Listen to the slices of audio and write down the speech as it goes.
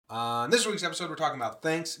On this week's episode, we're talking about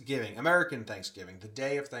Thanksgiving, American Thanksgiving, the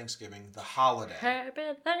day of Thanksgiving, the holiday. Happy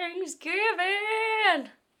Thanksgiving!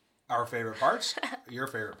 Our favorite parts, your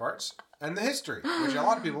favorite parts, and the history, which a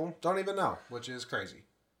lot of people don't even know, which is crazy.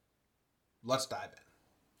 Let's dive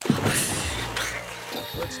in.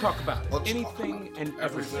 Let's talk about it. Anything and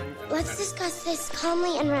everything. Let's discuss this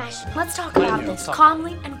calmly and rationally. Let's talk about this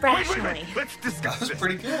calmly and rationally. Let's discuss That was this.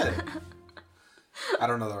 pretty good. I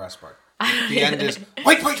don't know the rest part. The end is,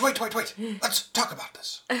 wait. Let's talk about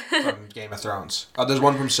this. From Game of Thrones. There's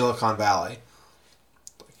one from Silicon Valley.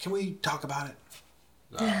 Can we talk about it?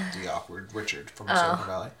 The awkward Richard from Silicon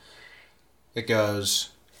Valley. It goes,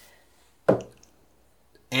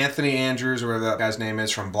 Anthony Andrews, or whatever that guy's name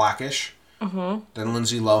is, from Blackish. Mm-hmm. Then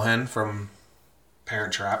Lindsay Lohan from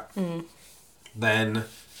Parent Trap. Mm. Then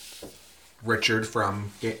Richard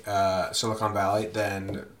from Silicon Valley.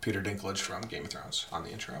 Then Peter Dinklage from Game of Thrones on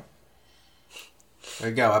the intro. There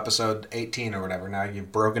you go, episode 18 or whatever. Now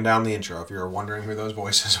you've broken down the intro if you're wondering who those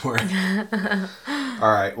voices were.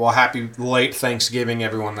 All right, well, happy late Thanksgiving,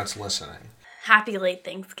 everyone that's listening. Happy late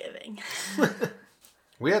Thanksgiving.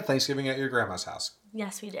 We had Thanksgiving at your grandma's house.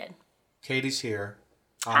 Yes, we did. Katie's here.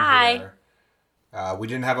 I'm Hi. here. We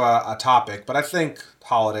didn't have a topic, but I think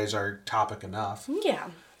holidays are topic enough.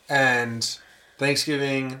 Yeah. And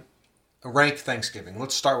Thanksgiving, rank Thanksgiving.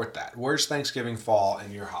 Let's start with that. Where's Thanksgiving fall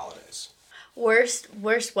in your holidays? Worst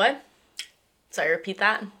what? Sorry, repeat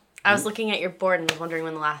that. I was looking at your board and was wondering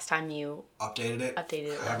when the last time you Updated it? updated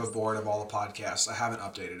it. I have a board of all the podcasts. I haven't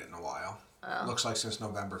updated it in a while. Looks like since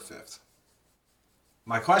November 5th.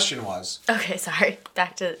 My question was... Okay, sorry.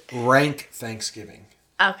 Back to... Rank Thanksgiving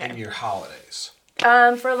in Okay. your holidays.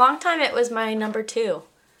 For a long time, it was my number 2.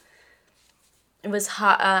 It was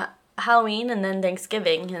Halloween and then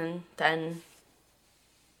Thanksgiving and then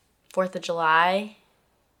 4th of July.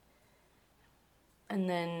 And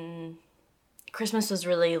then Christmas was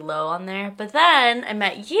really low on there. But then I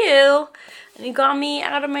met you, and you got me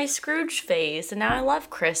out of my Scrooge phase, and now I love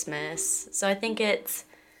Christmas. So I think it's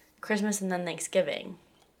Christmas and then Thanksgiving.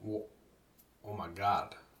 Oh my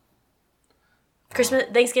God.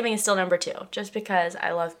 Thanksgiving is still number 2, just because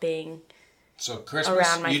I love being... So Christmas,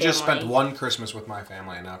 Around my you just family. spent one Christmas with my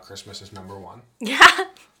family, and now Christmas is number 1. Yeah,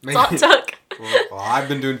 that's all it took. Well, I've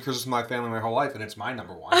been doing Christmas with my family my whole life, and it's my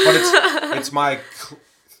number 1. But it's my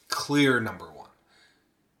clear number 1.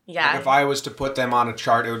 Yeah. Like if I was to put them on a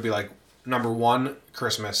chart, it would be like number 1,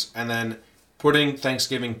 Christmas, and then putting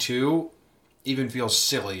Thanksgiving 2 even feels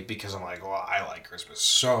silly because I'm like, well, I like Christmas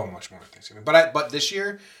so much more than Thanksgiving. But this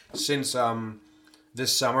year, since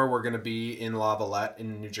this summer we're going to be in La Valette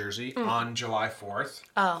in New Jersey on July 4th.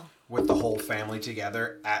 Oh. With the whole family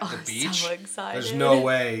together at the beach. So excited. There's no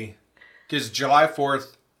way, because July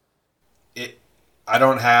 4th,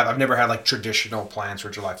 I've never had like traditional plans for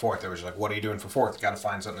July 4th. It was like, what are you doing for 4th? Got to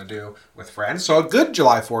find something to do with friends. So a good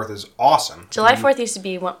July 4th is awesome. July 4th used to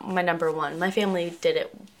be my number 1. My family did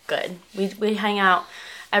it good. We'd hang out,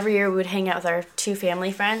 every year we would hang out with our 2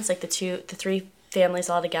 family friends, like the 3 families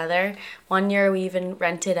all together. One year we even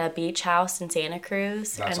rented a beach house in Santa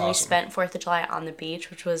Cruz. That's and we awesome. spent 4th of July on the beach,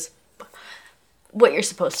 which was what you're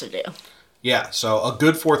supposed to do. Yeah, so a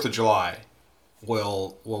good 4th of July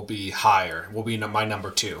will be higher. Will be my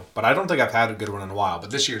number 2. But I don't think I've had a good one in a while.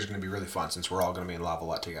 But this year is going to be really fun since we're all going to be in La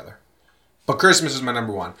Valette together. But Christmas is my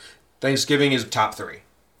number 1. Thanksgiving is top 3.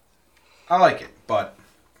 I like it, but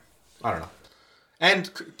I don't know. And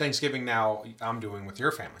Thanksgiving now I'm doing with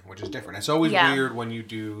your family, which is different. It's always weird when you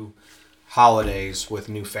do holidays with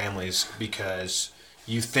new families because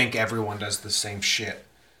you think everyone does the same shit.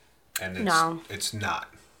 And it's not.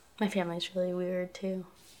 My family's really weird too.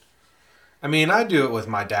 I mean, I do it with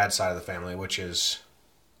my dad's side of the family, which is...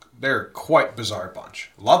 They're quite bizarre bunch.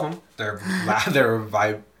 Love them. They're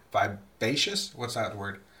vivacious. What's that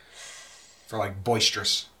word? For like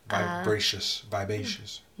boisterous.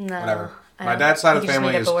 Vivacious. No. Whatever. My dad's side of the You just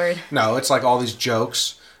family made is... up a word. No, it's like all these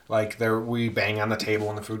jokes. Like we bang on the table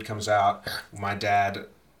when the food comes out. My dad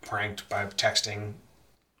pranked by texting.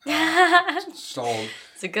 Stole.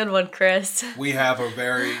 It's a good one, Chris. We have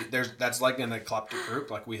that's like an eclectic group.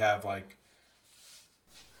 Like we have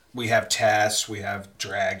Tess, we have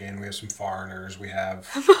Dragon, we have some foreigners, we have...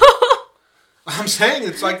 I'm saying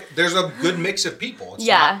it's like there's a good mix of people. It's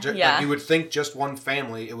not like you would think just one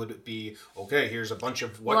family. It would be, okay, here's a bunch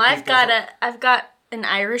of what people... I've got an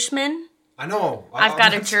Irishman. I know. I've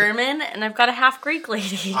got a German, and I've got a half Greek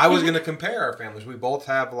lady. I was going to compare our families. We both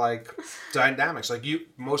have, like, dynamics. Like,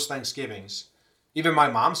 most Thanksgivings, even my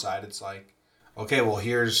mom's side, it's like, okay, well,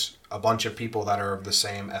 here's a bunch of people that are of the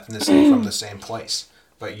same ethnicity from the same place.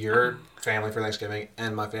 But your family for Thanksgiving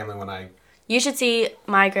and my family when I You should see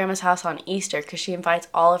my grandma's house on Easter because she invites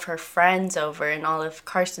all of her friends over and all of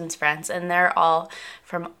Karsten's friends, and they're all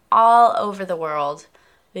from all over the world.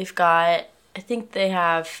 We've got, I think they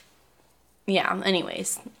have, yeah,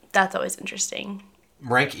 anyways, that's always interesting.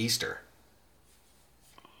 Rank Easter.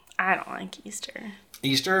 I don't like Easter.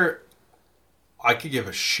 Easter, I could give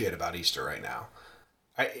a shit about Easter right now.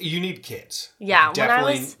 You need kids. Yeah, you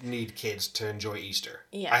definitely need kids to enjoy Easter.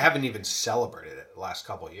 Yeah. I haven't even celebrated it the last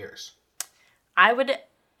couple of years.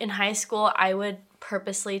 In high school, I would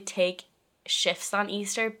purposely take shifts on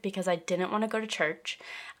Easter because I didn't want to go to church.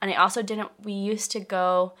 And I also we used to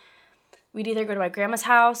go, we'd either go to my grandma's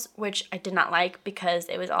house, which I did not like because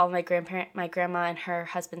it was all my grandma and her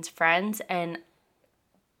husband's friends, and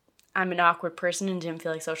I'm an awkward person and didn't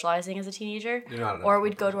feel like socializing as a teenager. You're not an Or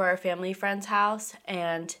we'd go to our family friend's house,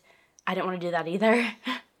 and I didn't want to do that either.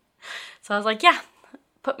 So I was like, yeah,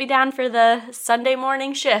 put me down for the Sunday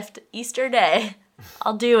morning shift, Easter day.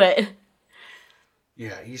 I'll do it.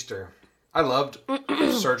 Yeah, Easter. I loved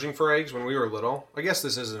searching for eggs when we were little. I guess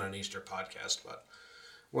this isn't an Easter podcast, but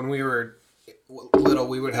when we were little,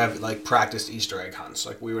 we would have like practiced Easter egg hunts.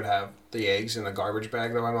 Like we would have the eggs in a garbage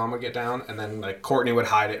bag that my mom would get down, and then like Courtney would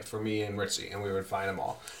hide it for me and Ritzy, and we would find them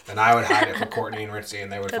all. And I would hide it for Courtney and Ritzy,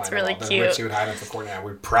 and they would find them all. That's really cute. Then Ritzy would hide it for Courtney, and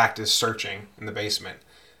we'd practice searching in the basement.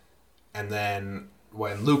 And then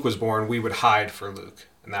when Luke was born, we would hide for Luke,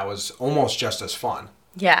 and that was almost just as fun.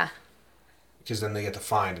 Yeah. Because then they get to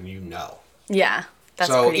find, and you know. Yeah.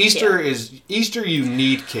 That's so Easter cute. is Easter. You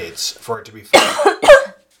need kids for it to be fun.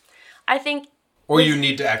 I think. Or you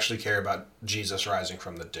need to actually care about Jesus rising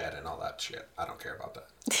from the dead and all that shit. I don't care about that.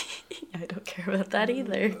 I don't care about that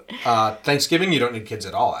either. Thanksgiving, you don't need kids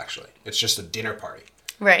at all, actually. It's just a dinner party.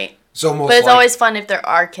 Right. So but it's always fun if there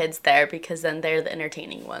are kids there because then they're the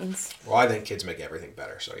entertaining ones. Well, I think kids make everything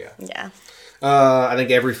better, so yeah. Yeah. I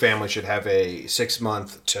think every family should have a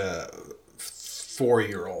 6-month to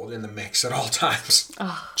 4-year-old in the mix at all times.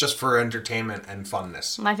 Oh. Just for entertainment and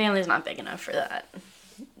funness. My family's not big enough for that.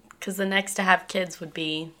 Because the next to have kids would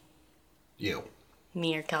be... You.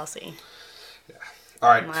 Me or Kelsey. Yeah. All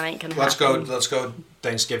right. That ain't gonna Let's happen. go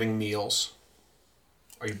Thanksgiving meals.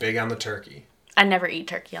 Are you big on the turkey? I never eat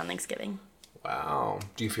turkey on Thanksgiving. Wow.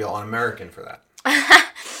 Do you feel un-American for that?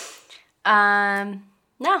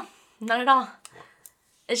 No. Not at all.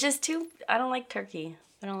 It's just I don't like turkey.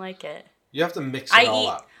 I don't like it. You have to mix it all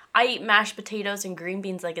up. I eat mashed potatoes and green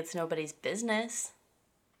beans like it's nobody's business.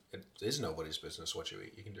 It is nobody's business what you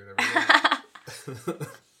eat. You can do it every day.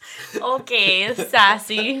 Okay,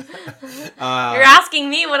 sassy. You're asking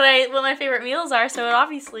me what my favorite meals are, so it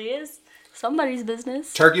obviously is somebody's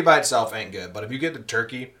business. Turkey by itself ain't good, but if you get the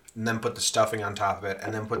turkey and then put the stuffing on top of it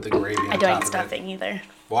and then put the gravy on top of it. I don't eat stuffing either.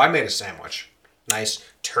 Well, I made a sandwich. Nice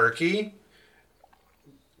turkey,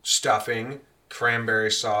 stuffing,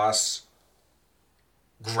 cranberry sauce,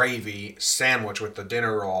 gravy, sandwich with the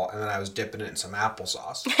dinner roll, and then I was dipping it in some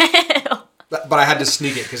applesauce. But I had to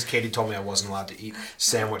sneak it because Katie told me I wasn't allowed to eat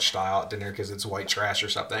sandwich style at dinner because it's white trash or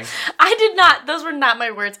something. I did not. Those were not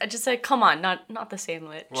my words. I just said, come on, not the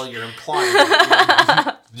sandwich. Well, you're implying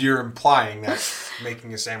that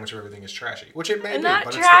making a sandwich of everything is trashy, which it may be.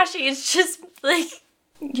 Not trashy. It's just like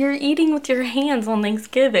you're eating with your hands on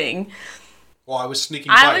Thanksgiving. Well, I was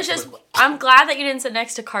sneaking bites. I'm glad that you didn't sit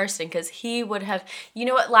next to Karsten because he would have, you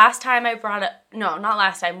know what, one time I brought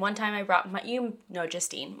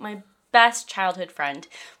Justine, my best childhood friend.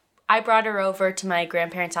 I brought her over to my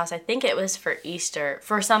grandparents' house. I think it was for Easter,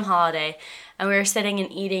 for some holiday, and we were sitting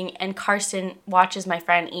and eating, and Karsten watches my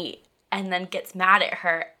friend eat and then gets mad at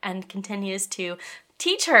her and continues to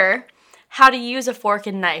teach her how to use a fork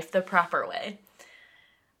and knife the proper way.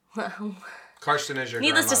 Karsten is your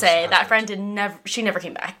needless to say, that friend never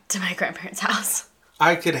came back to my grandparents' house.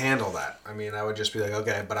 I could handle that. I mean, I would just be like,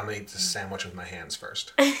 okay, but I'm going to eat this sandwich with my hands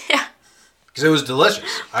first. Yeah. Because it was delicious.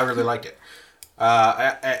 I really liked it.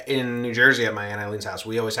 In New Jersey at my Aunt Eileen's house,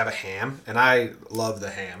 we always have a ham, and I love the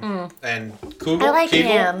ham. And Kugel? I like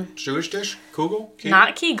Kegel, ham. Jewish dish? Kugel?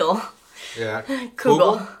 Not Kegel. Yeah.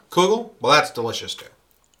 Kugel. Kugel? Well, that's delicious, too.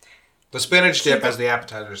 The spinach dip as the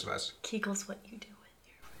appetizer is the best. Kegel's what you do with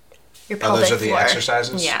your pelvic those are the floor.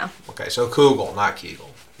 exercises? Yeah. Okay, so Kugel, not Kegel.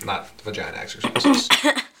 Not vagina exercises.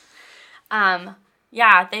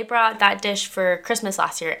 Yeah, they brought that dish for Christmas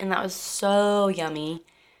last year, and that was so yummy.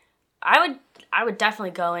 I would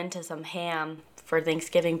definitely go into some ham for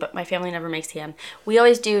Thanksgiving, but my family never makes ham. We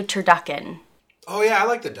always do turducken. Oh, yeah, I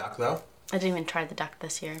like the duck, though. I didn't even try the duck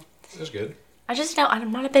this year. It was good.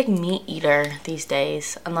 I'm not a big meat eater these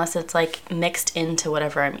days, unless it's, like, mixed into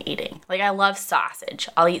whatever I'm eating. Like, I love sausage.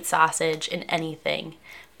 I'll eat sausage in anything,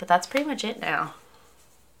 but that's pretty much it now.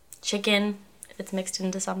 chicken. It's mixed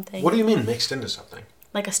into something. What do you mean mixed into something?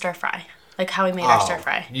 Like a stir fry. Like how we made our stir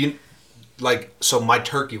fry. So my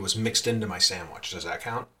turkey was mixed into my sandwich. Does that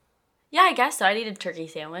count? Yeah, I guess so. I need a turkey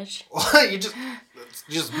sandwich. You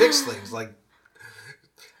just mix things. Like,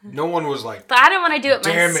 no one was like... But I don't want to do it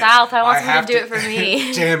myself. I want someone to do it for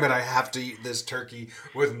me. Damn it, I have to eat this turkey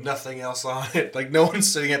with nothing else on it. Like, no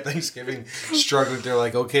one's sitting at Thanksgiving struggling. They're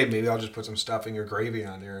like, okay, maybe I'll just put some stuffing or gravy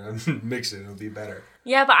on there and mix it. It'll be better.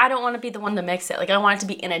 Yeah, but I don't want to be the one to mix it. Like, I want it to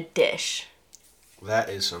be in a dish. That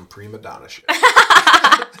is some prima donna shit.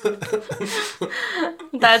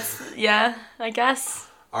 Yeah, I guess.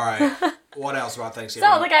 All right. What else about Thanksgiving? It's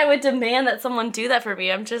not like I would demand that someone do that for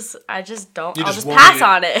me. I just don't. I'll just pass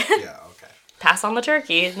on it. Yeah, okay. Pass on the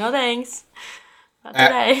turkey. No thanks. Not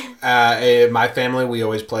today. My family, we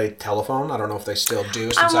always play telephone. I don't know if they still do.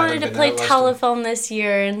 I wanted to play telephone this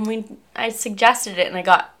year, and I suggested it, and I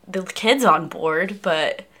got the kids on board,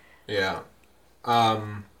 but... Yeah.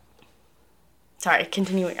 Sorry,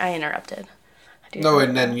 continue. I interrupted. No,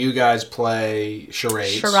 and then you guys play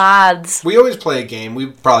charades. Charades. We always play a game.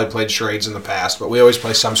 We've probably played charades in the past, but we always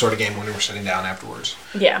play some sort of game when we're sitting down afterwards.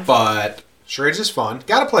 Yeah. But charades is fun.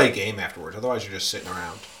 Gotta play a game afterwards, otherwise you're just sitting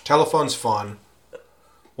around. Telephone's fun.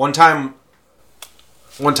 One time,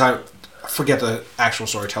 I forget the actual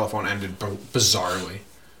story, telephone ended bizarrely.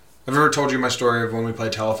 I've ever told you my story of when we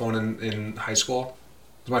played telephone in high school.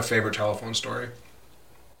 It was my favorite telephone story.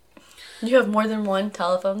 You have more than one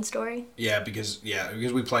telephone story? Yeah, because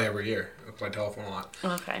we play every year. We play telephone a lot.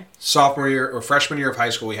 Okay. Sophomore year or freshman year of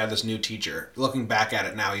high school, we had this new teacher. Looking back at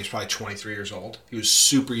it now, he was probably 23 years old. He was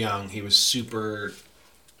super young. He was super...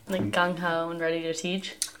 Like gung-ho and ready to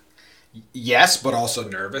teach? Yes, but also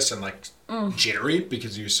nervous and like jittery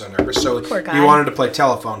because he was so nervous. So Poor guy. he wanted to play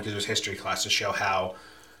telephone because it was history class to show how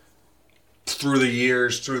through the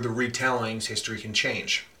years, through the retellings, history can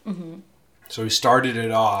change. Mm-hmm. So he started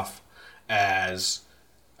it off as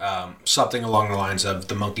something along the lines of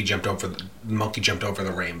the monkey jumped over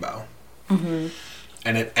the rainbow, and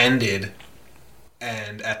it ended,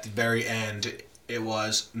 and at the very end, it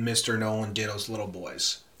was Mr. Nolan Ditto's little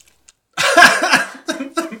boys.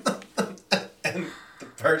 And the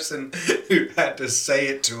person who had to say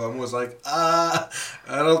it to him was like, I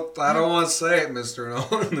don't want to say it, Mr.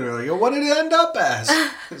 Nolan. And they're like, oh, what did it end up as?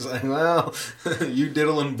 He's like, well, you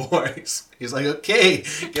diddling boys. He's like, okay,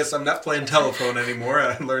 guess I'm not playing telephone anymore.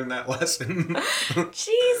 I learned that lesson.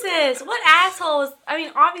 Jesus, what assholes. I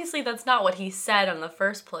mean, obviously that's not what he said in the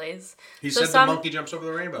first place. He said the monkey jumps over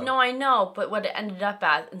the rainbow. No, I know, but what it ended up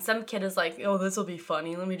as, and some kid is like, oh, this will be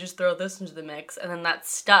funny. Let me just throw this into the mix. And then that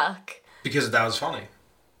stuck. Because that was funny.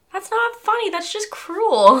 That's not funny. That's just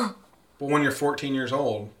cruel. But when you're 14 years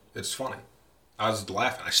old, it's funny. I was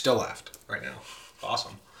laughing. I still laughed right now.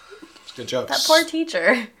 Awesome. It's good jokes. That poor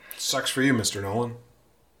teacher. Sucks for you, Mr. Nolan.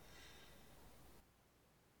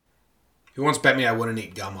 He once bet me I wouldn't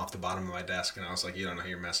eat gum off the bottom of my desk, and I was like, you don't know who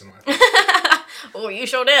you're messing with. Oh, you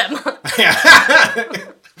showed him.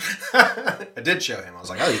 I did show him. I was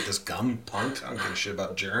like, I'll eat this gum, punk. I don't give a shit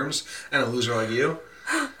about germs. And a loser like you.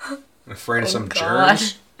 I'm afraid of some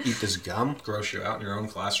germs. Eat this gum, gross you out in your own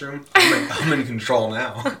classroom. I'm in control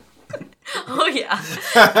now. Oh, yeah.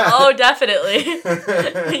 Oh, definitely.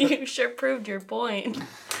 You sure proved your point.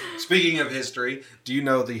 Speaking of history, do you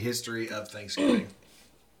know the history of Thanksgiving?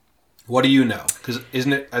 What do you know? Because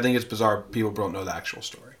isn't it, I think it's bizarre people don't know the actual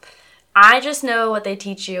story. I just know what they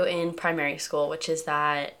teach you in primary school, which is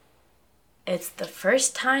that it's the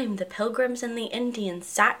first time the Pilgrims and the Indians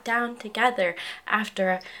sat down together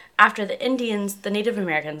after the Native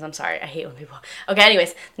Americans, I'm sorry, I hate when people... Okay,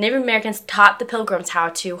 anyways, the Native Americans taught the Pilgrims how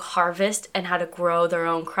to harvest and how to grow their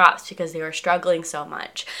own crops because they were struggling so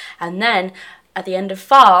much. And then, at the end of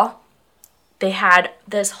fall, they had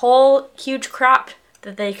this whole huge crop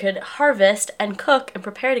that they could harvest and cook and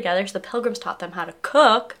prepare together. So the Pilgrims taught them how to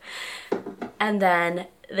cook. And then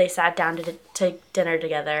they sat down to dinner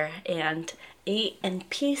together and ate in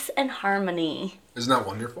peace and harmony. Isn't that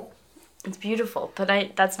wonderful? It's beautiful,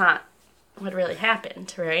 but that's not what really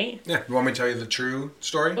happened, right? Yeah. You want me to tell you the true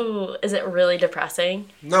story? Ooh, is it really depressing?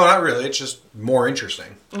 No, not really. It's just more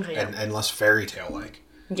interesting. Okay. And less fairy tale-like.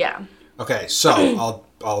 Yeah. Okay, so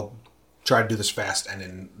I'll try to do this fast and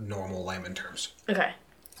in normal layman terms. Okay.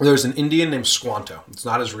 There's an Indian named Squanto. It's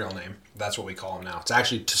not his real name. That's what we call him now. It's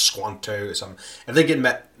actually Tisquanto or something. I think it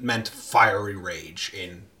meant fiery rage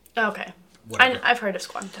in... Okay. I've heard of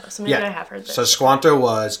Squanto, so maybe I have heard this. So Squanto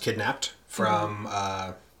was kidnapped from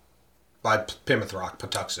by Plymouth Rock,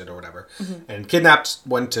 Patuxent or whatever, and kidnapped,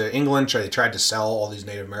 went to England. They tried to sell all these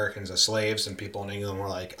Native Americans as slaves, and people in England were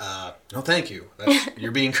like, no thank you.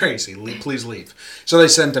 You're being crazy. Please leave. So they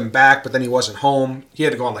sent him back, but then he wasn't home. He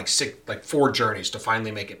had to go on like 4 journeys to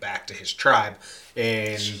finally make it back to his tribe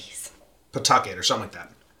in Pawtucket or something like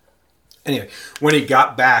that. Anyway, when he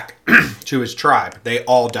got back to his tribe, they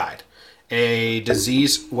all died. A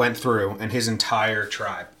disease went through, and his entire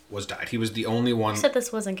tribe was died. He was the only one. You said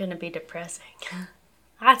this wasn't going to be depressing.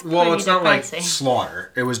 That's pretty Well, it's not like depressing.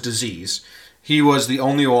 slaughter. It was disease. He was the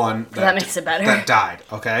only one That makes it better. that died.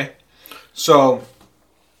 Okay, so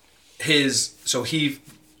he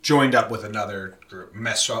joined up with another group,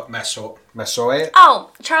 Messoet.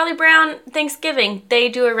 Oh, Charlie Brown Thanksgiving. They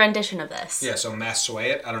do a rendition of this. Yeah, so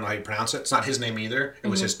Messoet. I don't know how you pronounce it. It's not his name either. It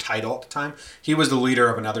was his title at the time. He was the leader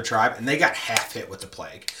of another tribe, and they got half hit with the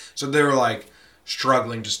plague. So they were like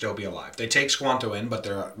struggling to still be alive. They take Squanto in,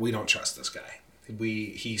 but we don't trust this guy.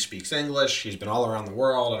 He speaks English. He's been all around the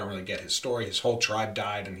world. I don't really get his story. His whole tribe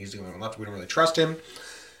died, and he's the only one left. We don't really trust him.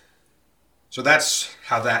 So that's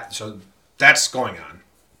going on.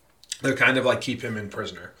 They're kind of like keep him in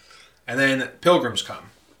prisoner. And then pilgrims come.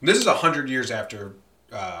 This is 100 years after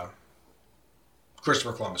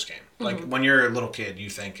Christopher Columbus came. Like when you're a little kid, you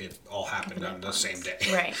think it all happened on the same day.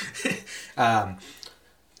 Right.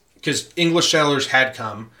 Because English settlers had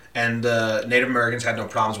come, and the Native Americans had no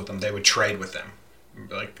problems with them. They would trade with them.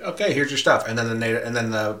 Be like, okay, here's your stuff. And then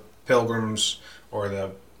the pilgrims or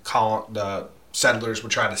the settlers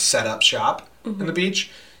would try to set up shop in the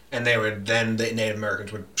beach, and the Native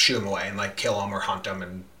Americans would shoo them away and like kill them or hunt them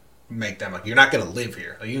and make them like, you're not going to live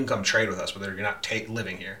here. Like, you can come trade with us, but you're not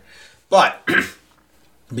living here. But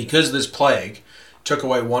because this plague took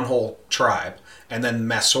away one whole tribe, and then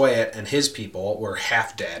Messoet and his people were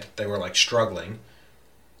half dead, they were like struggling,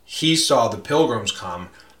 he saw the pilgrims come,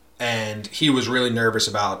 and he was really nervous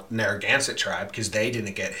about Narragansett tribe because they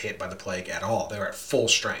didn't get hit by the plague at all. They were at full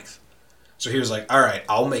strength. So he was like, all right,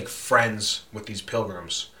 I'll make friends with these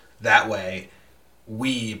pilgrims. That way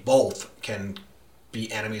we both can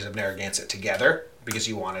be enemies of Narragansett together, because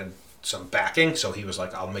he wanted some backing. So he was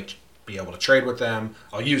like, be able to trade with them.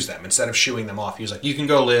 I'll use them. Instead of shooing them off, he was like, you can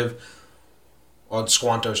go live on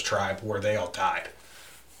Squanto's tribe where they all died.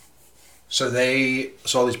 So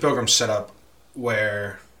all these pilgrims set up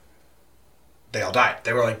where they all died.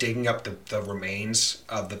 They were like digging up the remains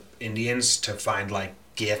of the Indians to find like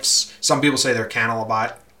gifts. Some people say they're cannibal.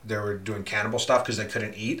 They were doing cannibal stuff because they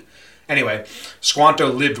couldn't eat. Anyway, Squanto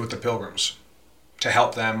lived with the pilgrims to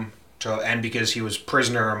help them, and because he was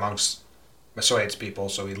prisoner amongst Messoet's people,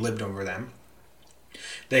 so he lived over them.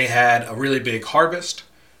 They had a really big harvest.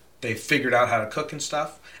 They figured out how to cook and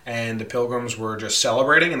stuff, and the pilgrims were just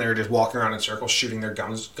celebrating, and they were just walking around in circles, shooting their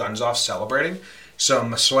guns off, celebrating. So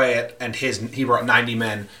Messoet and he brought 90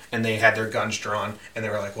 men, and they had their guns drawn, and they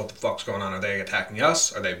were like, what the fuck's going on? Are they attacking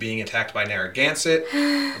us? Are they being attacked by Narragansett?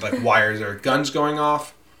 Like, why are their guns going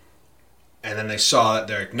off? And then they saw that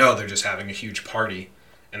they're just having a huge party.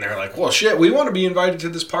 And they're like, well, shit, we want to be invited to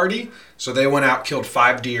this party. So they went out, killed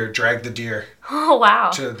 5 deer, dragged the deer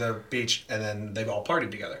to the beach, and then they've all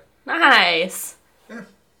partied together. Nice. Yeah.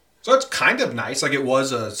 So it's kind of nice. Like, it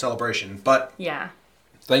was a celebration, but Yeah.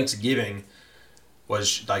 Thanksgiving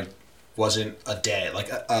wasn't a day. Like,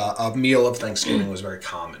 a meal of Thanksgiving was very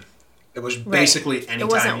common. It was basically anytime.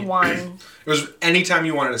 It wasn't one. It was anytime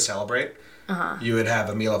you wanted to celebrate, you would have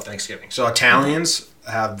a meal of Thanksgiving. So Italians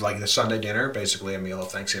have like the Sunday dinner, basically a meal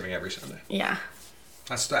of Thanksgiving every Sunday. Yeah.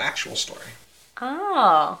 That's the actual story.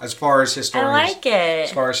 Oh. As far as historians, I like it.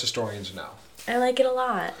 As far as historians know. I like it a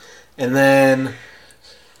lot. And then,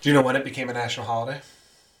 do you know when it became a national holiday?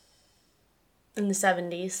 In the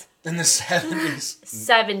 70s. In the 70s.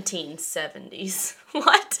 1770s.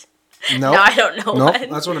 What? No, I don't know nope. when.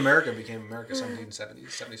 That's when America became America,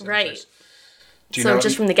 1770s, 77. Right. So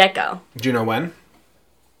just from the get-go. Do you know when?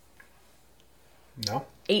 No?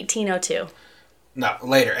 1802. No,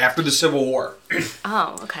 later, after the Civil War.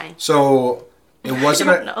 Oh, okay. So it wasn't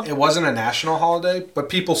don't know. a national holiday, but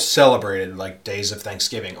people celebrated like days of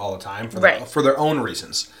Thanksgiving all the time Right. for their own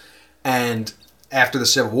reasons. And after the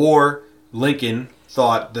Civil War, Lincoln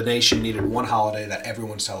thought the nation needed one holiday that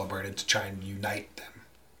everyone celebrated to try and unite them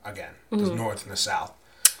again, the North and the South.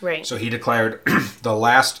 Right. So he declared the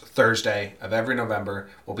last Thursday of every November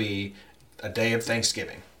will be a day of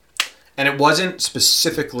Thanksgiving. And it wasn't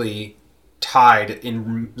specifically tied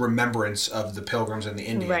in remembrance of the Pilgrims and the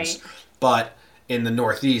Indians. Right. But in the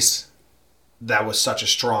Northeast, that was such a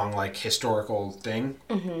strong, like, historical thing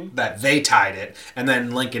that they tied it. And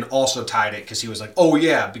then Lincoln also tied it because he was like, oh,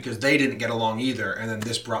 yeah, because they didn't get along either. And then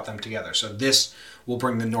this brought them together. So this will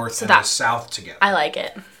bring the North and the South together. I like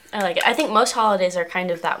it. I think most holidays are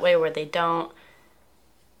kind of that way where they don't...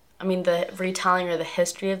 I mean, the retelling or the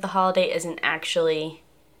history of the holiday isn't actually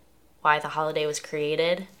why the holiday was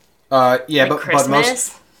created. Yeah, like but Christmas.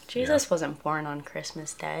 Most... Jesus wasn't born on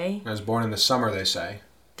Christmas Day. He was born in the summer, they say.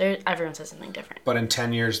 Everyone says something different. But in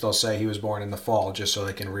 10 years, they'll say he was born in the fall just so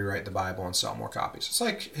they can rewrite the Bible and sell more copies.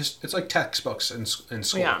 It's like textbooks in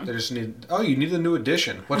school. Yeah. They just need, you need a new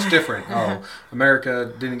edition. What's different?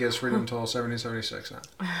 America didn't get its freedom until 1776 now.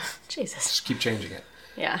 Jesus. Just keep changing it.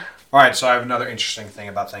 Yeah. All right, so I have another interesting thing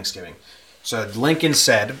about Thanksgiving. So Lincoln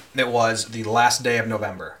said it was the last day of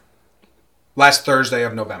November. Last Thursday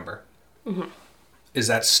of November. Mm-hmm. Is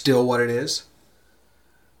that still what it is?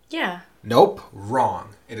 Yeah. Nope,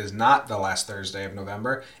 wrong. It is not the last Thursday of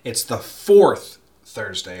November. It's the fourth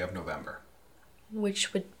Thursday of November.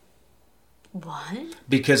 Which would... What?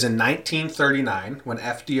 Because in 1939, when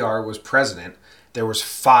FDR was president, there was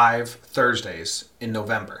 5 Thursdays in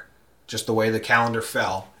November. Just the way the calendar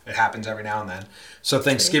fell. It happens every now and then. So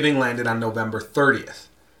Thanksgiving landed on November 30th.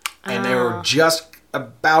 And they were just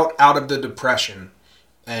about out of the Depression.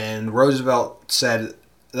 And Roosevelt said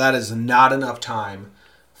that is not enough time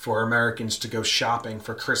for Americans to go shopping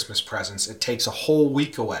for Christmas presents. It takes a whole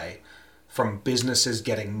week away from businesses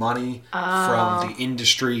getting money, from the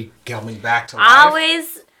industry coming back to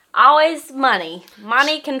life. Always money.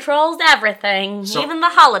 Money controls everything, even the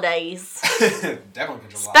holidays. Definitely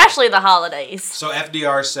controls Especially the holidays. So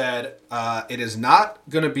FDR said, it is not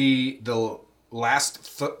going to be the last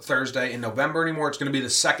Thursday in November anymore. It's going to be the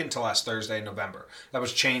second to last Thursday in November. That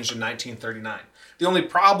was changed in 1939. The only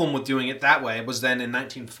problem with doing it that way was then in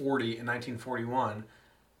 1940 and 1941,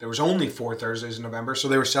 there was only 4 Thursdays in November, so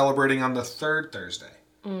they were celebrating on the 3rd Thursday.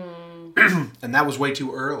 And that was way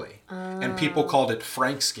too early. And people called it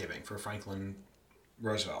Franksgiving for Franklin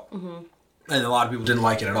Roosevelt. Mm-hmm. And a lot of people didn't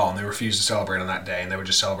like it at all, and they refused to celebrate on that day, and they would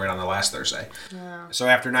just celebrate on the last Thursday. Yeah. So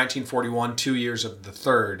after 1941, 2 years of the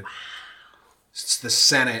 3rd, the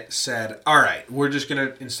Senate said, all right, we're just going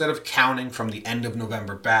to, instead of counting from the end of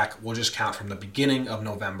November back, we'll just count from the beginning of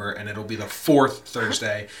November, and it'll be the 4th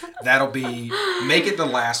Thursday. That'll be, make it the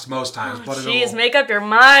last most times, but Jeez, make up your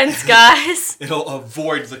minds, guys. It'll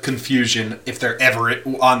avoid the confusion if they're ever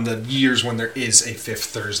on the years when there is a 5th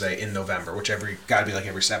Thursday in November, which gotta be like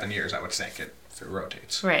every 7 years, I would think, if it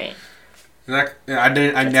rotates. Right. And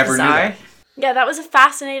I never knew that. Yeah, that was a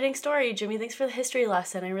fascinating story, Jimmy. Thanks for the history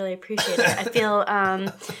lesson. I really appreciate it. I feel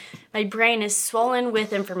my brain is swollen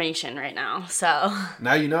with information right now. So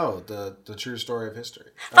now you know the true story of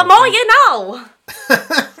history. The more you know.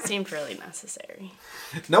 Seemed really necessary.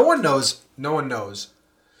 No one knows.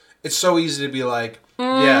 It's so easy to be like,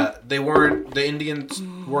 yeah, the Indians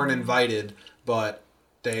weren't invited, but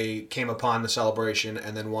they came upon the celebration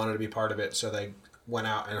and then wanted to be part of it, so they went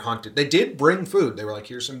out and hunted. They did bring food. They were like,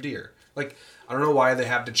 here's some deer. Like, I don't know why they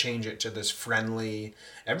have to change it to this friendly,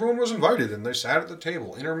 everyone was invited and they sat at the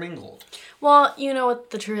table, intermingled. Well, you know what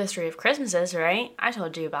the true history of Christmas is, right? I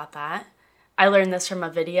told you about that. I learned this from a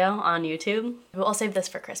video on YouTube. I'll save this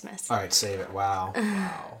for Christmas. All right, save it. Wow.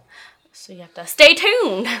 So you have to stay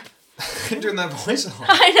tuned. You're doing that voice.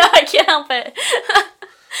 I know, I can't help it.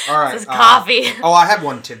 All right. This is coffee. I had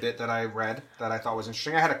one tidbit that I read that I thought was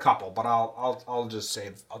interesting. I had a couple, but I'll just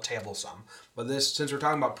save. I'll table some. But since we're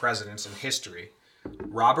talking about presidents and history,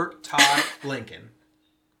 Robert Todd Lincoln,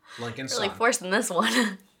 Lincoln's son. Really forcing this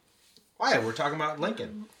one. Why? We're talking about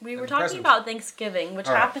Lincoln. We were talking about Thanksgiving, which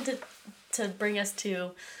happened to bring us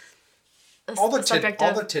to all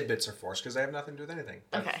the tidbits are forced because they have nothing to do with anything.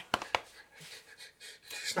 Okay.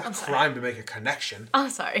 It's not a crime to make a connection. I'm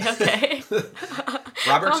sorry. Okay.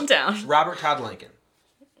 Calm down. Robert Todd Lincoln.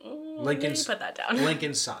 Lincoln's put that down.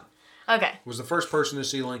 Lincoln's son. Okay. Was the first person to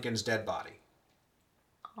see Lincoln's dead body.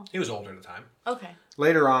 Oh. He was older at the time. Okay.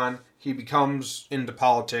 Later on, he becomes into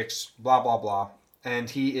politics, blah, blah, blah. And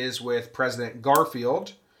he is with President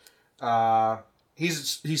Garfield.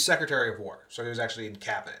 He's Secretary of War, so he was actually in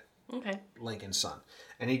cabinet. Okay. Lincoln's son.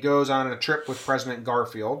 And he goes on a trip with President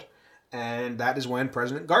Garfield, and that is when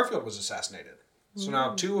President Garfield was assassinated. So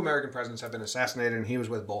now 2 American presidents have been assassinated, and he was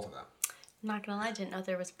with both of them. I'm not gonna lie, I didn't know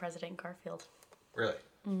there was a President Garfield. Really?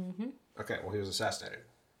 Mm-hmm. Okay, well, he was assassinated.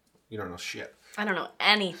 You don't know shit. I don't know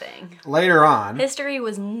anything. Later on... History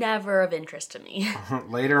was never of interest to me.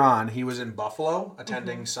 Later on, he was in Buffalo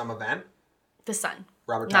attending some event. The son.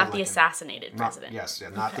 Robert Todd Not Lincoln. The assassinated president.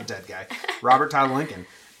 Not the dead guy. Robert Todd Lincoln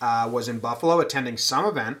was in Buffalo attending some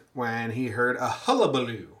event when he heard a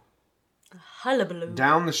hullabaloo. Hullabaloo.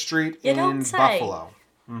 down the street You in don't say. Buffalo.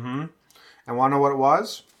 Mm-hmm. And want to know what it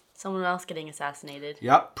was? Someone else getting assassinated.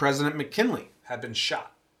 Yep, President McKinley had been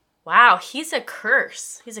shot. Wow, he's a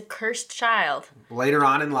curse. He's a cursed child. Later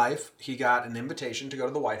on in life, he got an invitation to go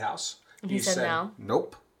to the White House. And he said no?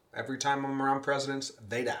 Nope. Every time I'm around presidents,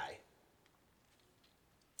 they die.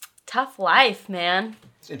 Tough life, man.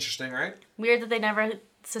 It's interesting, right? Weird that they never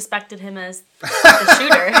suspected him as the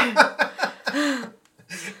shooter.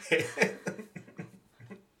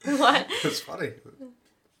 What? It's funny.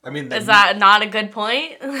 I mean, Is that not a good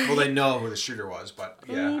point? well, they know who the shooter was, but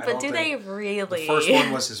yeah. But do they really? The first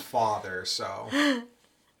one was his father, so.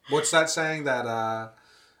 What's that saying? That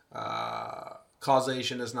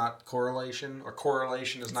causation is not correlation, or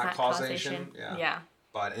correlation is not causation? Yeah.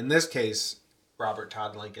 But in this case, Robert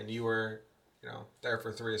Todd Lincoln, you were, there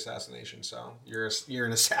for 3 assassinations, so you're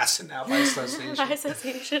an assassin now by association. By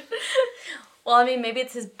association. Well, I mean, maybe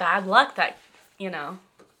it's his bad luck that,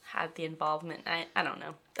 had the involvement. I don't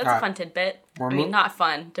know. That's a fun tidbit. Not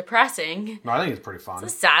fun. Depressing. No, I think it's pretty fun.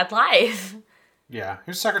 It's a sad life. Yeah. He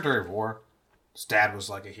was Secretary of War. His dad was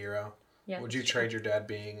like a hero. Yeah, Would you trade your dad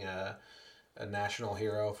being a national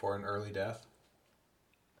hero for an early death?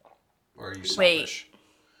 Or are you selfish? Wait.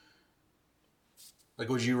 Like,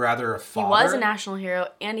 would you rather a father... He was a national hero,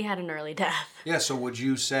 and he had an early death. Yeah, so would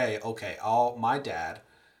you say, okay, my dad,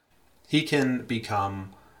 he can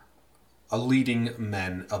become a leading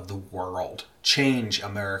man of the world, change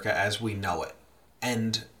America as we know it,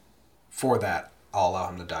 and for that, I'll allow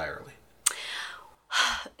him to die early?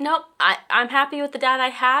 Nope, I'm happy with the dad I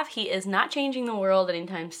have. He is not changing the world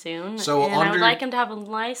anytime soon, and I would like him to have a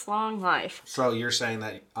nice, long life. So you're saying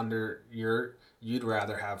that you'd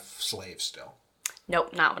rather have slaves still?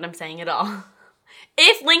 Nope, not what I'm saying at all.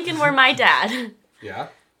 If Lincoln were my dad, yeah,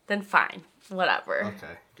 then fine, whatever.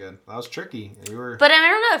 Okay, good. That was tricky. But I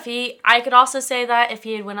don't know I could also say that if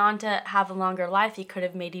he had went on to have a longer life, he could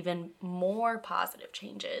have made even more positive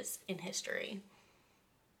changes in history.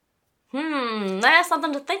 That's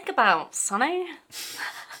something to think about, Sonny.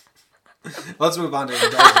 Let's move on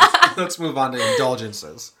to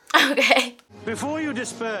indulgences. Okay. Before you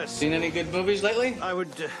disperse... Seen any good movies lately? I would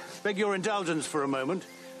beg your indulgence for a moment.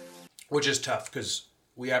 Which is tough, because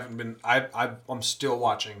we haven't been... I'm still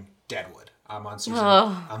watching Deadwood. I'm on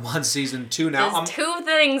season 2 now. There's 2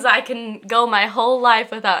 things I can go my whole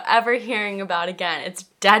life without ever hearing about again. It's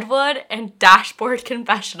Deadwood and Dashboard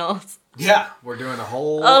Confessionals. Yeah, we're doing a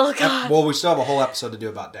whole... Oh, God. Well, we still have a whole episode to do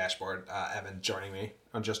about Dashboard. Evan joining me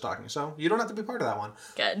on Just Talking, so you don't have to be part of that one.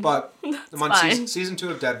 Good. But I'm on fine. season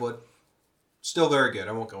 2 of Deadwood. Still very good.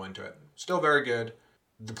 I won't go into it. Still very good.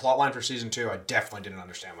 The plotline for season 2, I definitely didn't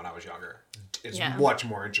understand when I was younger. It's much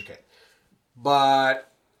more intricate.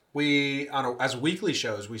 But as weekly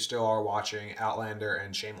shows, we still are watching Outlander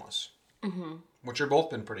and Shameless, which have both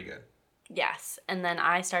been pretty good. Yes, and then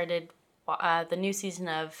I started the new season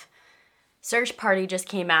of Search Party just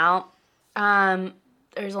came out.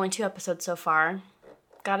 There's only 2 episodes so far.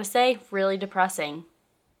 Gotta say, really depressing.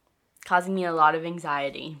 Causing me a lot of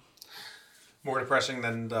anxiety. More depressing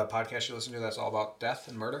than the podcast you listen to that's all about death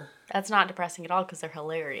and murder? That's not depressing at all because they're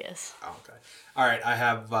hilarious. Oh, okay. All right, I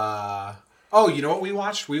have... you know what we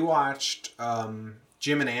watched? We watched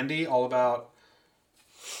Jim and Andy, all about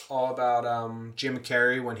Jim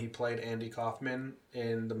Carrey when he played Andy Kaufman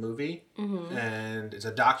in the movie. Mm-hmm. And it's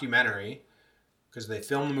a documentary because they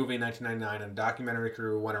filmed the movie in 1999 and a documentary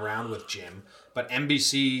crew went around with Jim. But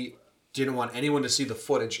NBC didn't want anyone to see the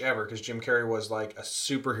footage ever because Jim Carrey was like a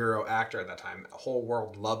superhero actor at that time. The whole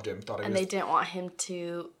world loved him. They didn't want him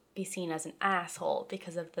to be seen as an asshole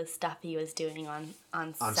because of the stuff he was doing on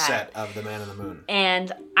set of The Man in the Moon.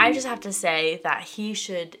 And I just have to say that he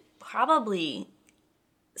should probably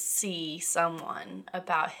see someone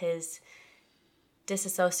about his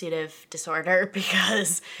dissociative disorder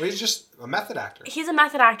because... Well, he's just a method actor. He's a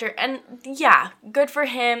method actor, and yeah, good for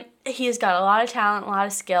him. He's got a lot of talent, a lot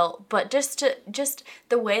of skill, but just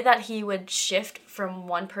the way that he would shift from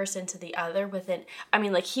one person to the other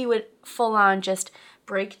he would full on just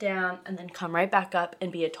break down and then come right back up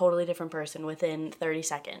and be a totally different person within 30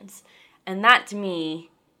 seconds. And that to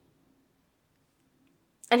me...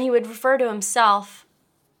 And he would refer to himself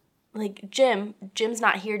like, Jim's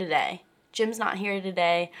not here today. Jim's not here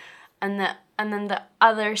today. And then the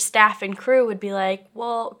other staff and crew would be like,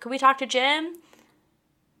 well, could we talk to Jim?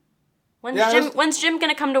 When's Jim going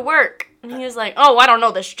to come to work? And he was like, oh, I don't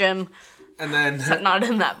know this Jim. And then... not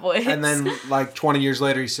in that voice. And then, 20 years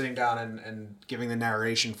later, he's sitting down and giving the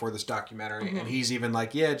narration for this documentary. Mm-hmm. And he's even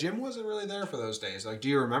like, yeah, Jim wasn't really there for those days. Like, do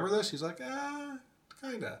you remember this? He's like,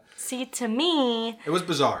 kinda. See, to me... It was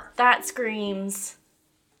bizarre. That screams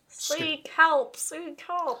Seek help.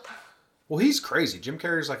 Well, he's crazy. Jim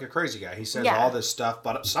Carrey's like a crazy guy. He says Yeah. all this stuff,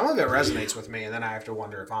 but some of it resonates with me, and then I have to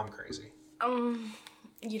wonder if I'm crazy.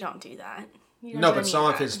 You don't do that. You don't No, do but any some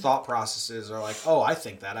of that. his thought processes are like, oh, I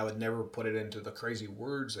think that. I would never put it into the crazy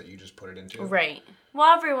words that you just put it into. Right.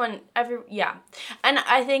 Well, yeah. And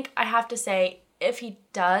I think I have to say, if he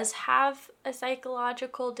does have a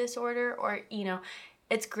psychological disorder, or,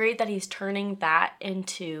 it's great that he's turning that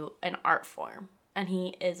into an art form. And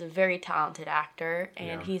he is a very talented actor,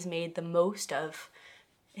 and he's made the most of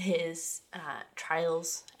his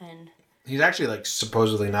trials. And He's actually, like,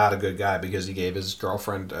 supposedly not a good guy because he gave his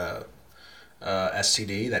girlfriend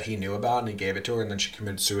STD that he knew about, and he gave it to her, and then she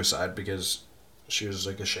committed suicide because she was,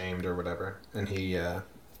 like, ashamed or whatever. And he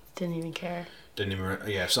didn't even care. Something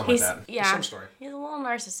like that. Yeah. Some story. He's a little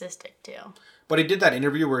narcissistic, too. But he did that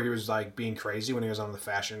interview where he was, like, being crazy when he was on the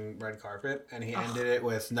fashion red carpet, and he ended it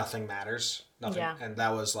with "Nothing matters." Nothing. Yeah. And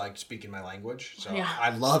that was, like, speaking my language. So Yeah.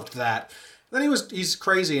 I loved that. Then he's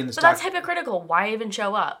crazy in this But that's hypocritical. Why even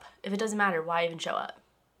show up? If it doesn't matter, why even show up?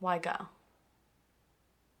 Why go?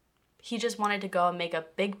 He just wanted to go and make a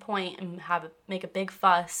big point and make a big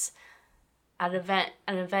fuss at an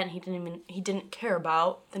event he didn't care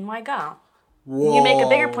about. Then why go? Whoa. You make a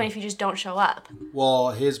bigger point if you just don't show up.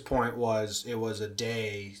 Well, his point was it was a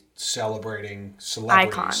day celebrating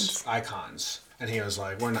celebrities, icons, and he was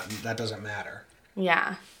like, "We're not. That doesn't matter,"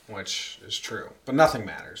 Yeah. which is true. But nothing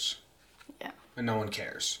matters, Yeah. and no one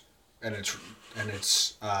cares, and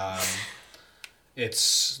it's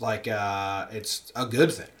like it's a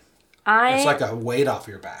good thing. It's like a weight off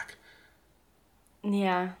your back.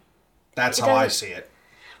 Yeah. That's It how I doesn't- see it.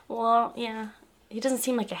 Well, yeah. He doesn't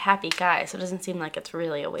seem like a happy guy, so it doesn't seem like it's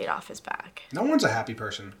really a weight off his back. No one's a happy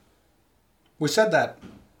person. We said that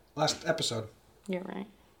last episode. You're right.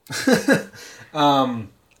 I'm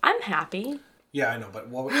happy. Yeah, I know,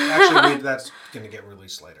 but that's going to get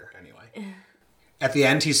released later anyway. At the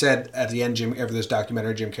end, he said, after this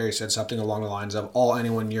documentary, Jim Carrey said something along the lines of, all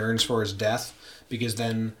anyone yearns for is death, because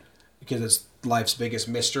it's life's biggest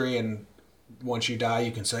mystery, and once you die,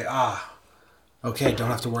 you can say, okay, don't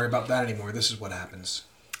have to worry about that anymore. This is what happens.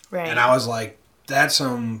 Right. And I was like, that's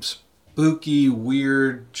some spooky,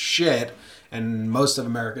 weird shit, and most of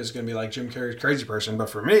America is going to be like Jim Carrey's crazy person, but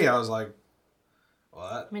for me, I was like,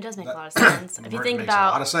 well, it does make a lot of sense. If you think makes about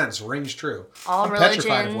a lot of sense. Rings true. all I'm petrified of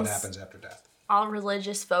religions- what happens after death. all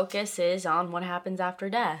religious focus is on what happens after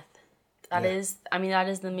death. That is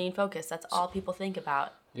the main focus. That's all people think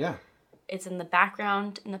about. Yeah. It's in the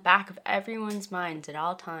background, in the back of everyone's minds at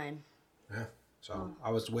all time. Yeah. So I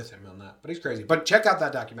was with him on that, but he's crazy. But check out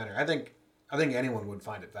that documentary. I think anyone would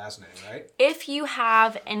find it fascinating, right? If you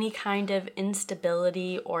have any kind of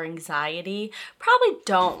instability or anxiety, probably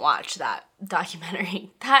don't watch that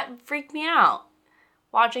documentary. That freaked me out.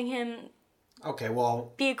 Watching him Okay,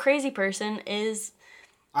 well, be a crazy person is...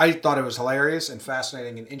 I thought it was hilarious and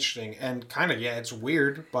fascinating and interesting and kind of, it's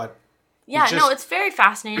weird, but... Yeah, it's just- it's very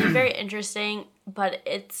fascinating, very interesting, but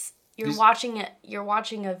you're watching an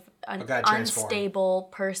guy transform. unstable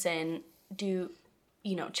person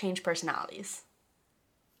change personalities.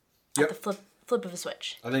 Yep. At the flip of a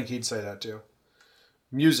switch. I think he'd say that too.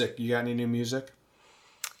 Music. You got any new music?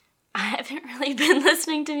 I haven't really been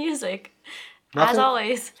listening to music. Nothing? As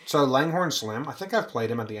always. So Langhorne Slim, I think I've played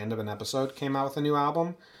him at the end of an episode, came out with a new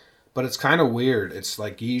album. But it's kind of weird. It's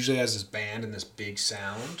like he usually has this band and this big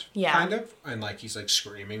sound, Yeah. kind of. And like he's like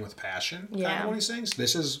screaming with passion kind Yeah. of when he sings.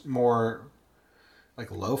 This is more like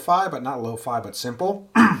lo-fi, but not lo-fi, but simple.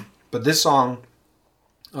 But this song,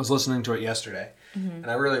 I was listening to it yesterday. And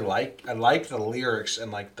I really like the lyrics and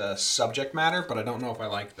like the subject matter, but I don't know if I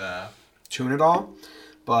like the tune at all.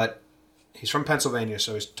 But he's from Pennsylvania,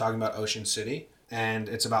 so he's talking about Ocean City. And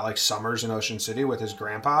it's about like summers in Ocean City with his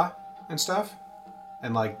grandpa and stuff.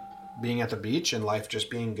 And like being at the beach and life just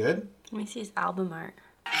being good. Let me see his album art.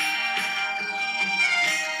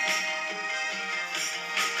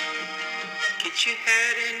 Get your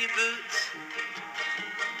hat and your boots.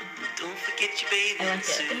 Don't forget your bathing I like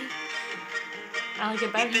suit. it. I like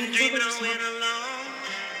it better We've than been the dreaming other all song. winter long.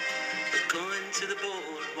 We're going to the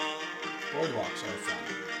boardwalk. Boardwalks are fun.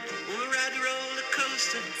 We'll ride the roller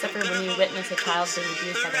coaster. Except for when you witness a child being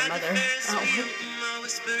abused by their mother. Oh,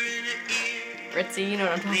 Ritzy, you know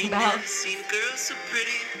what I'm talking about. Seen a girl so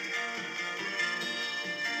pretty.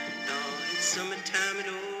 Oh, it's summertime in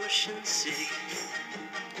Ocean City.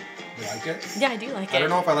 You like it? Yeah, I do like it. I don't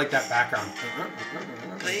know if I like that background.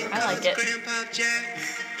 Playing I like cards it. with Grandpa Jack.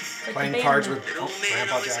 Like Playing the band. cards with That old man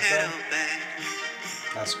Grandpa always Jack had there. our back.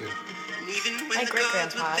 That's good. And even when My the great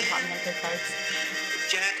cards grandpa were taught me how bad, to play cards.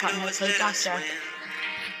 Jack taught me how to always play let us blackjack. win.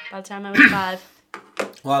 By the time I was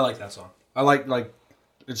 5. Well, I like that song. I like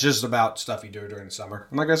it's just about stuff you do during the summer.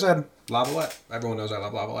 And like I said, Lavalette. Everyone knows I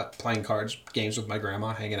love Lavalette. Playing cards, games with my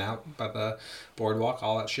grandma, hanging out by the boardwalk,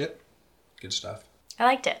 all that shit. Good stuff. I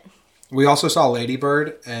liked it. We also saw Lady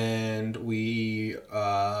Bird, and we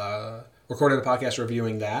recorded a podcast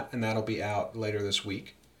reviewing that, and that'll be out later this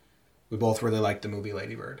week. We both really liked the movie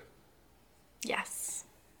Lady Bird. Yes.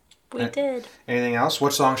 We did. Anything else?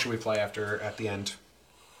 What song should we play at the end?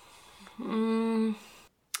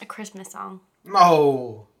 A Christmas song.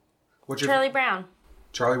 No. What's Charlie Brown.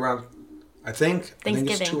 Charlie Brown. I think it's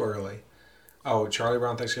Thanksgiving. too early. Oh, Charlie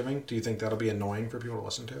Brown Thanksgiving? Do you think that'll be annoying for people to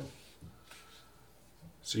listen to?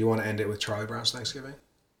 So you want to end it with Charlie Brown's Thanksgiving?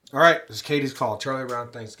 All right, this is Katie's call. Charlie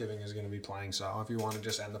Brown Thanksgiving is going to be playing, so if you want to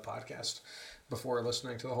just end the podcast before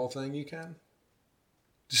listening to the whole thing, you can.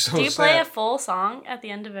 So Do you sad. play a full song at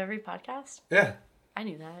the end of every podcast? Yeah. I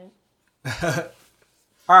knew that.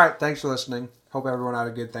 All right, thanks for listening. Hope everyone had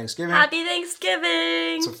a good Thanksgiving. Happy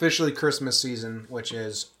Thanksgiving! It's officially Christmas season, which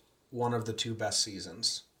is one of the 2 best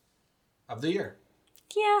seasons of the year.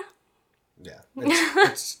 Yeah. Yeah,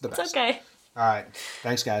 it's the best. It's okay. All right,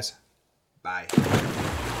 thanks, guys. Bye.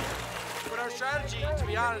 But our strategy, to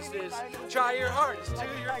be honest, is try your hardest, do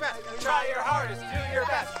your best. Try your hardest, do your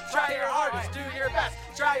best. Try your hardest, do your best.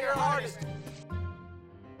 Try your hardest.